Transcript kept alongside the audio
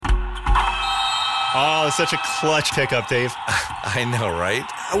Oh, such a clutch pickup, Dave. I know, right?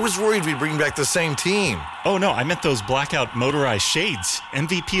 I was worried we'd bring back the same team. Oh, no, I meant those blackout motorized shades.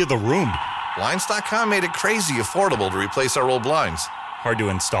 MVP of the room. Blinds.com made it crazy affordable to replace our old blinds. Hard to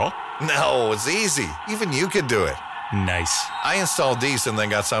install? No, it's easy. Even you could do it. Nice. I installed these and then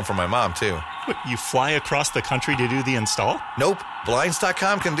got some for my mom, too. What, you fly across the country to do the install? Nope.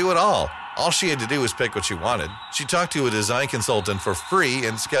 Blinds.com can do it all. All she had to do was pick what she wanted. She talked to a design consultant for free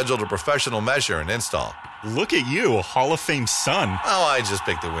and scheduled a professional measure and install. Look at you, a Hall of Fame son. Oh, I just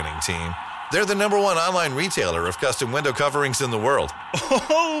picked the winning team. They're the #1 online retailer of custom window coverings in the world.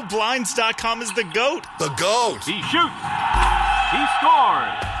 Oh, Blinds.com is the GOAT. The GOAT! He shoots. He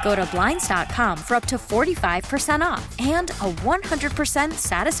scores. Go to Blinds.com for up to 45% off and a 100%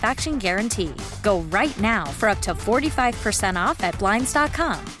 satisfaction guarantee. Go right now for up to 45% off at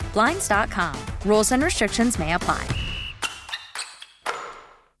Blinds.com. Blinds.com. Rules and restrictions may apply.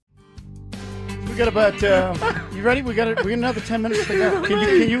 We got about, you ready? We got another 10 minutes to go.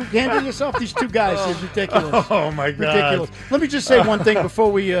 Can you handle yourself? These two guys are ridiculous. Oh, my God. Ridiculous. Let me just say one thing before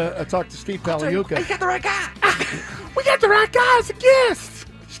we talk to Steve Paliuca. We got the right guy. We got the right guy as a guest.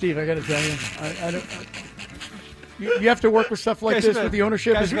 Steve, I got to tell you, I don't. You have to work with stuff like this with the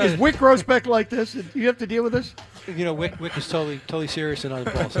ownership. Is Wick Grossbeck like this? Do you have to deal with this? You know, Wick is totally serious and on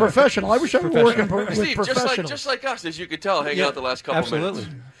the ball. So. Professional. I wish I were working with Steve, professionals. just like us, as you could tell, hanging out the last couple absolutely.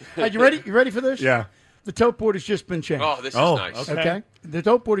 minutes. You ready? You ready for this? Yeah. The tote board has just been changed. Oh, this is nice. Okay. The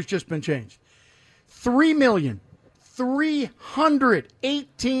tote board has just been changed.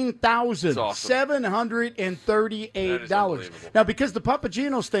 $3,318,738. Now, because the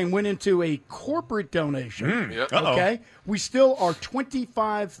Papagenos thing went into a corporate donation, okay, we still are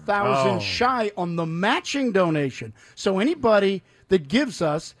 $25,000 shy on the matching donation. So anybody that gives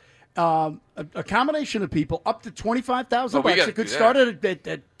us a combination of people up to $25,000, it could start at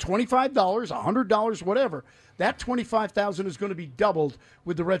 $25, $100, whatever. That $25,000 is going to be doubled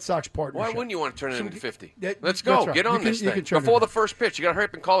with the Red Sox partnership. Why wouldn't you want to turn it into 50? Let's That's go. right. Get on this thing. Before the first pitch, you got to hurry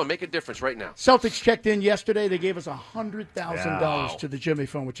up and call and make a difference right now. Celtics checked in yesterday. They gave us $100,000 to the Jimmy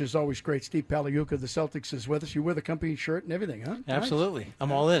Phone, which is always great. Steve Paliuca, the Celtics, is with us. You wear the company shirt and everything, huh? Absolutely. Nice.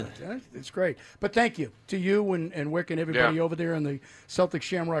 I'm all in. It's great. But thank you to you and Wick and everybody over there in the Celtics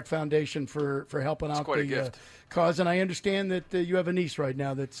Shamrock Foundation for helping out the cause. And I understand that you have a niece right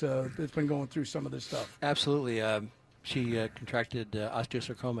now that's been going through some of this stuff. Absolutely. She contracted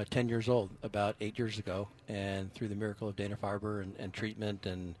osteosarcoma at 10 years old about 8 years ago, and through the miracle of Dana-Farber and treatment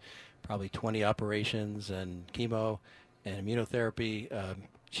and probably 20 operations and chemo and immunotherapy,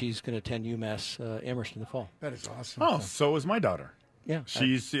 she's going to attend UMass Amherst in the fall. That is awesome. Oh, so is my daughter. Yeah,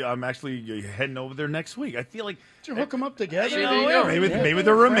 I'm actually heading over there next week. I feel like you hook them up together. Maybe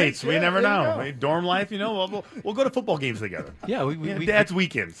they're roommates. We never know. Dorm life, we'll go to football games together. Yeah, Dad's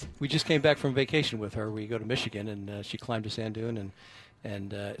weekends. We just came back from vacation with her. We go to Michigan, and she climbed a sand dune,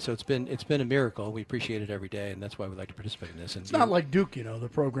 and so it's been a miracle. We appreciate it every day, and that's why we like to participate in this. And it's not like Duke, the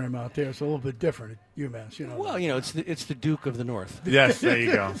program out there. It's a little bit different at UMass. Well, it's the Duke of the North. Yes, there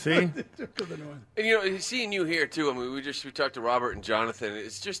you go. See, the Duke of the North. And seeing you here too. I mean, we talked to Robert and Jonathan.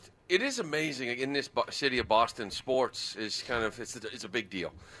 It is amazing in this city of Boston. Sports is it's a big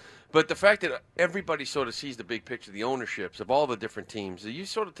deal. But the fact that everybody sort of sees the big picture, the ownerships of all the different teams, you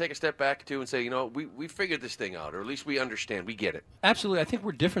sort of take a step back, too, and say, we figured this thing out, or at least we understand, we get it. Absolutely. I think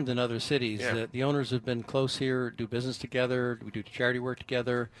we're different than other cities. Yeah. The owners have been close here, do business together, we do charity work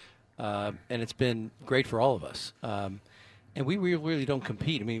together, and it's been great for all of us. And we really don't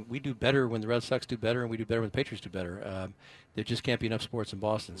compete. I mean, we do better when the Red Sox do better, and we do better when the Patriots do better. There just can't be enough sports in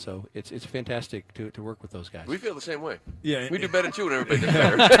Boston, so it's fantastic to work with those guys. We feel the same way. Yeah, we do better too when everybody does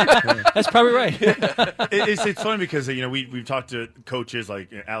better. That's probably right. It's funny because we've talked to coaches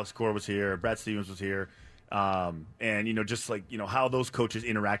like Alex Cora was here, Brad Stevens was here, and just like how those coaches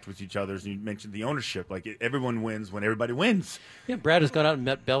interact with each other. And you mentioned the ownership, like everyone wins when everybody wins. Yeah, Brad has gone out and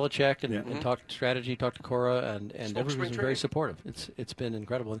met Belichick and talked strategy, talked to Cora, and everyone's been very supportive. It's been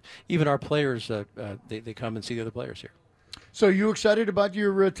incredible. Even our players, they come and see the other players here. So you excited about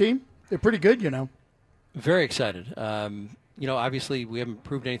your team? They're pretty good, Very excited. Obviously we haven't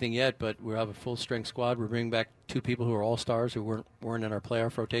proved anything yet, but we have a full-strength squad. We're bringing back 2 people who are all-stars who weren't in our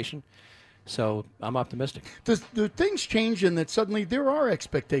playoff rotation. So I'm optimistic. Do things change in that suddenly there are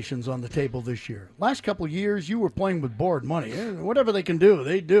expectations on the table this year? Last couple of years, you were playing with borrowed money. Whatever they can do,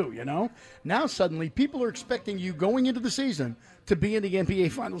 they do, Now suddenly people are expecting you going into the season to be in the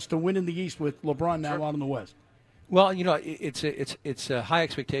NBA Finals, to win in the East with LeBron now out in the West. Well, it's high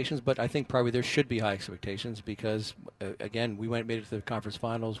expectations, but I think probably there should be high expectations because, again, we made it to the conference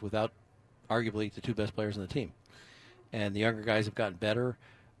finals without arguably the 2 best players on the team. And the younger guys have gotten better.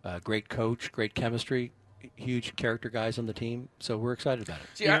 great coach, great chemistry, huge character guys on the team. So we're excited about it.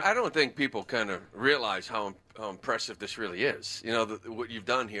 See, I don't think people kind of realize how impressive this really is. You know, what you've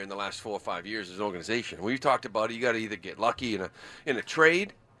done here in the last 4 or 5 years as an organization. We've talked about it. You got to either get lucky in a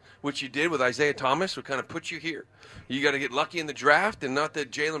trade, which you did with Isaiah Thomas, who kind of put you here. You got to get lucky in the draft, and not that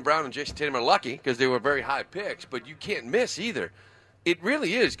Jaylen Brown and Jason Tatum are lucky because they were very high picks, but you can't miss either. It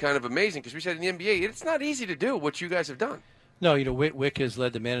really is kind of amazing because we said in the NBA, it's not easy to do what you guys have done. No, you know, Wick has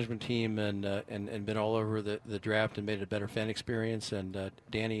led the management team and been all over the draft and made it a better fan experience. And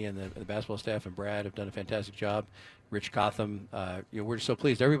Danny and the basketball staff and Brad have done a fantastic job. Rich Cotham, we're so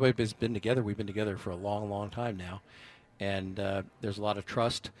pleased. Everybody's been together. We've been together for a long, long time now, and there's a lot of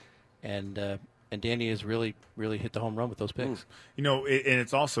trust. And Danny has really hit the home run with those picks. You know, and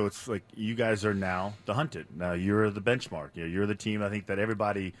it's like you guys are now the hunted. Now you're the benchmark. You're the team I think that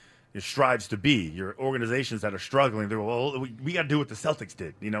everybody strives to be. Your organizations that are struggling, they're we got to do what the Celtics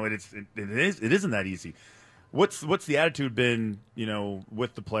did. You know, it isn't that easy. What's the attitude been, you know,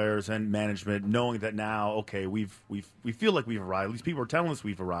 with the players and management, knowing that now, okay, we feel like we've arrived. At least people are telling us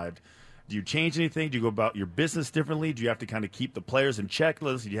we've arrived. Do you change anything? Do you go about your business differently? Do you have to kind of keep the players in check?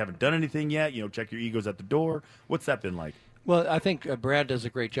 Listen, you haven't done anything yet. You know, check your egos at the door. What's that been like? Well, I think Brad does a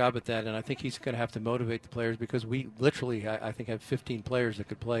great job at that, and I think he's going to have to motivate the players because we literally, I think, have 15 players that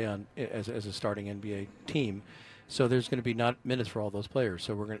could play on as a starting NBA team. So there's going to be not minutes for all those players.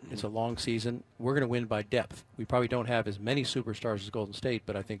 So it's a long season. We're going to win by depth. We probably don't have as many superstars as Golden State,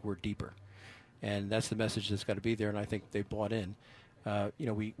 but I think we're deeper. And that's the message that's got to be there, and I think they bought in. You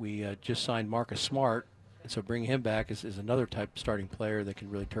know, we just signed Marcus Smart, and so bringing him back is another type of starting player that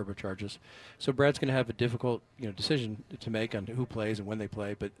can really turbocharge us. So Brad's going to have a difficult decision to make on who plays and when they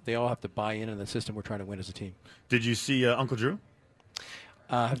play, but they all have to buy in the system we're trying to win as a team. Did you see Uncle Drew?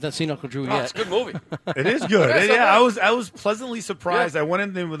 I've not seen Uncle Drew yet. It's a good movie. It is good. I was pleasantly surprised. Yeah. I went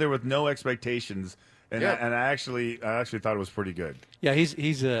in there with no expectations. And I actually thought it was pretty good. Yeah,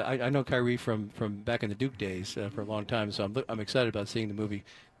 he's I know Kyrie from back in the Duke days for a long time, so I'm excited about seeing the movie.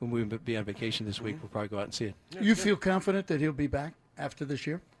 When we be on vacation this week, we'll probably go out and see it. You feel confident that he'll be back after this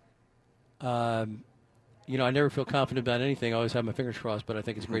year? You know, I never feel confident about anything. I always have my fingers crossed, but I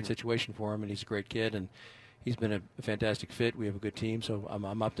think it's a great situation for him, and he's a great kid, and he's been a fantastic fit. We have a good team, so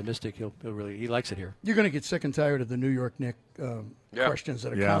I'm optimistic. He likes it here. You're going to get sick and tired of the New York Knicks questions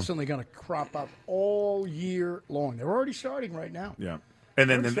that are constantly going to crop up all year long. They're already starting right now. Yeah. And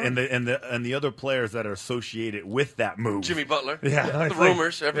then the other players that are associated with that move. Jimmy Butler. Yeah. The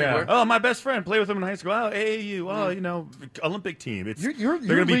rumors everywhere. Yeah. Oh, my best friend played with him in high school. Oh, AAU. Oh, you know, Olympic team. They're going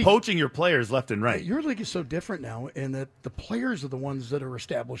to be poaching your players left and right. Your league is so different now in that the players are the ones that are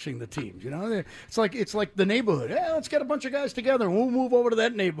establishing the teams. You know, it's like the neighborhood. Hey, let's get a bunch of guys together and we'll move over to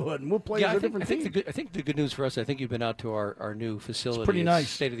that neighborhood and we'll play as a different team. I think the good news for us, I think you've been out to our new facility. It's pretty nice.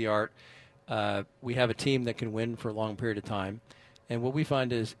 State of the art. We have a team that can win for a long period of time. And what we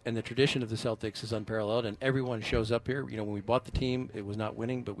find is, and the tradition of the Celtics is unparalleled, and everyone shows up here. You know, when we bought the team, it was not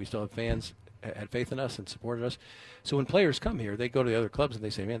winning, but we still have fans had faith in us and supported us. So when players come here, they go to the other clubs and they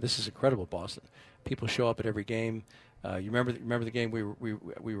say, "Man, this is incredible, Boston." People show up at every game. You remember the game we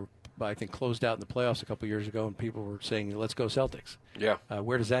were I think closed out in the playoffs a couple years ago, and people were saying, "Let's go Celtics." Yeah.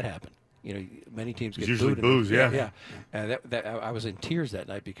 Where does that happen? You know, many teams get usually booed. Boos, yeah. I was in tears that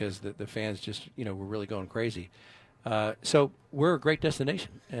night because the fans just were really going crazy. So we're a great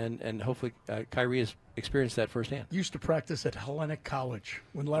destination, and hopefully Kyrie has experienced that firsthand. Used to practice at Hellenic College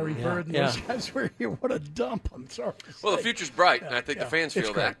when Larry Bird and those guys were here. What a dump! I'm sorry. Well, the future's bright, and I think the fans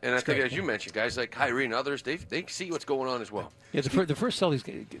feel that. And I think, as you mentioned, guys like Kyrie and others, they see what's going on as well. Yeah, the first Celtics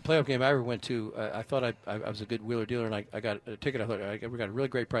playoff game I ever went to, I thought I was a good wheeler dealer, and I got a ticket. I thought we got a really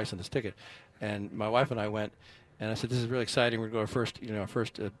great price on this ticket, and my wife and I went, and I said, "This is really exciting. We're going to go our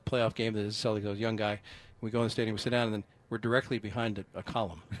first playoff game." The Celtics, I was a young guy. We go in the stadium, we sit down, and then we're directly behind a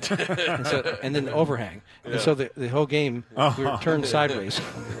column, and then the overhang. Yeah. And so the whole game, we were turned sideways.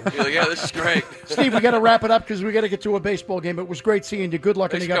 You're like, yeah, this is great. Steve, we got to wrap it up because we got to get to a baseball game. It was great seeing you. Good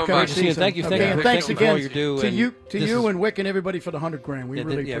luck in the upcoming season. Thank you. And thanks again to you and Wick and everybody for the $100,000. We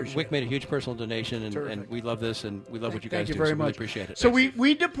really appreciate it. Wick made a huge personal donation, and we love this, and we love what you guys do. Thank you very much. Really appreciate it. So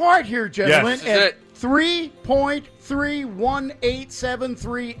we depart here, gentlemen, at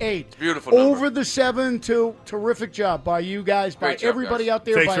 3.318738. Beautiful number. Over the 7-2. Terrific job by you guys, by everybody out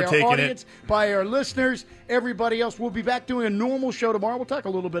there, by our audience, by our listeners, everybody else. We'll be back doing a normal show tomorrow. We'll talk a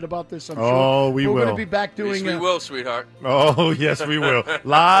little bit about this, I'm sure. Oh, we will. We're going to be back doing... Yes, we will, sweetheart. Oh, yes, we will.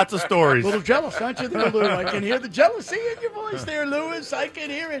 Lots of stories. A little jealous, aren't you there, Lou? I can hear the jealousy in your voice there, Lewis. I can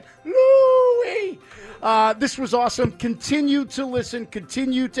hear it. Louie! This was awesome. Continue to listen.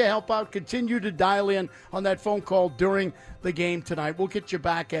 Continue to help out. Continue to dial Killian on that phone call during the game tonight. We'll get you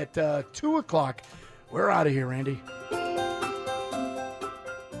back at 2 o'clock. We're out of here, Randy.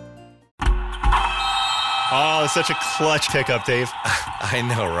 Oh, such a clutch pickup, Dave. I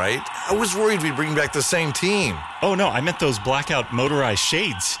know, right? I was worried we'd bring back the same team. Oh, no, I meant those blackout motorized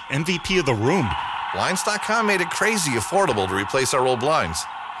shades. MVP of the room. Blinds.com made it crazy affordable to replace our old blinds.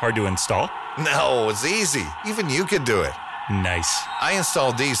 Hard to install? No, it's easy. Even you could do it. Nice. I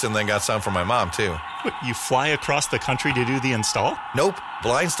installed these and then got some for my mom, too. What, you fly across the country to do the install? Nope.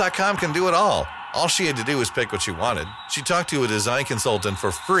 Blinds.com can do it all. All she had to do was pick what she wanted. She talked to a design consultant for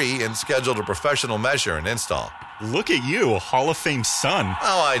free and scheduled a professional measure and install. Look at you, Hall of Fame son.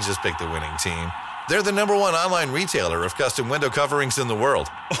 Oh, I just picked the winning team. They're the #1 online retailer of custom window coverings in the world.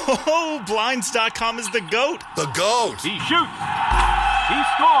 Oh, Blinds.com is the GOAT. The GOAT! He shoots. He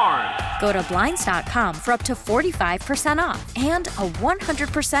scores. Go to Blinds.com for up to 45% off and a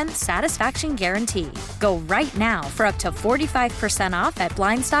 100% satisfaction guarantee. Go right now for up to 45% off at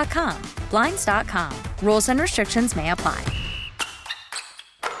Blinds.com. Blinds.com. Rules and restrictions may apply.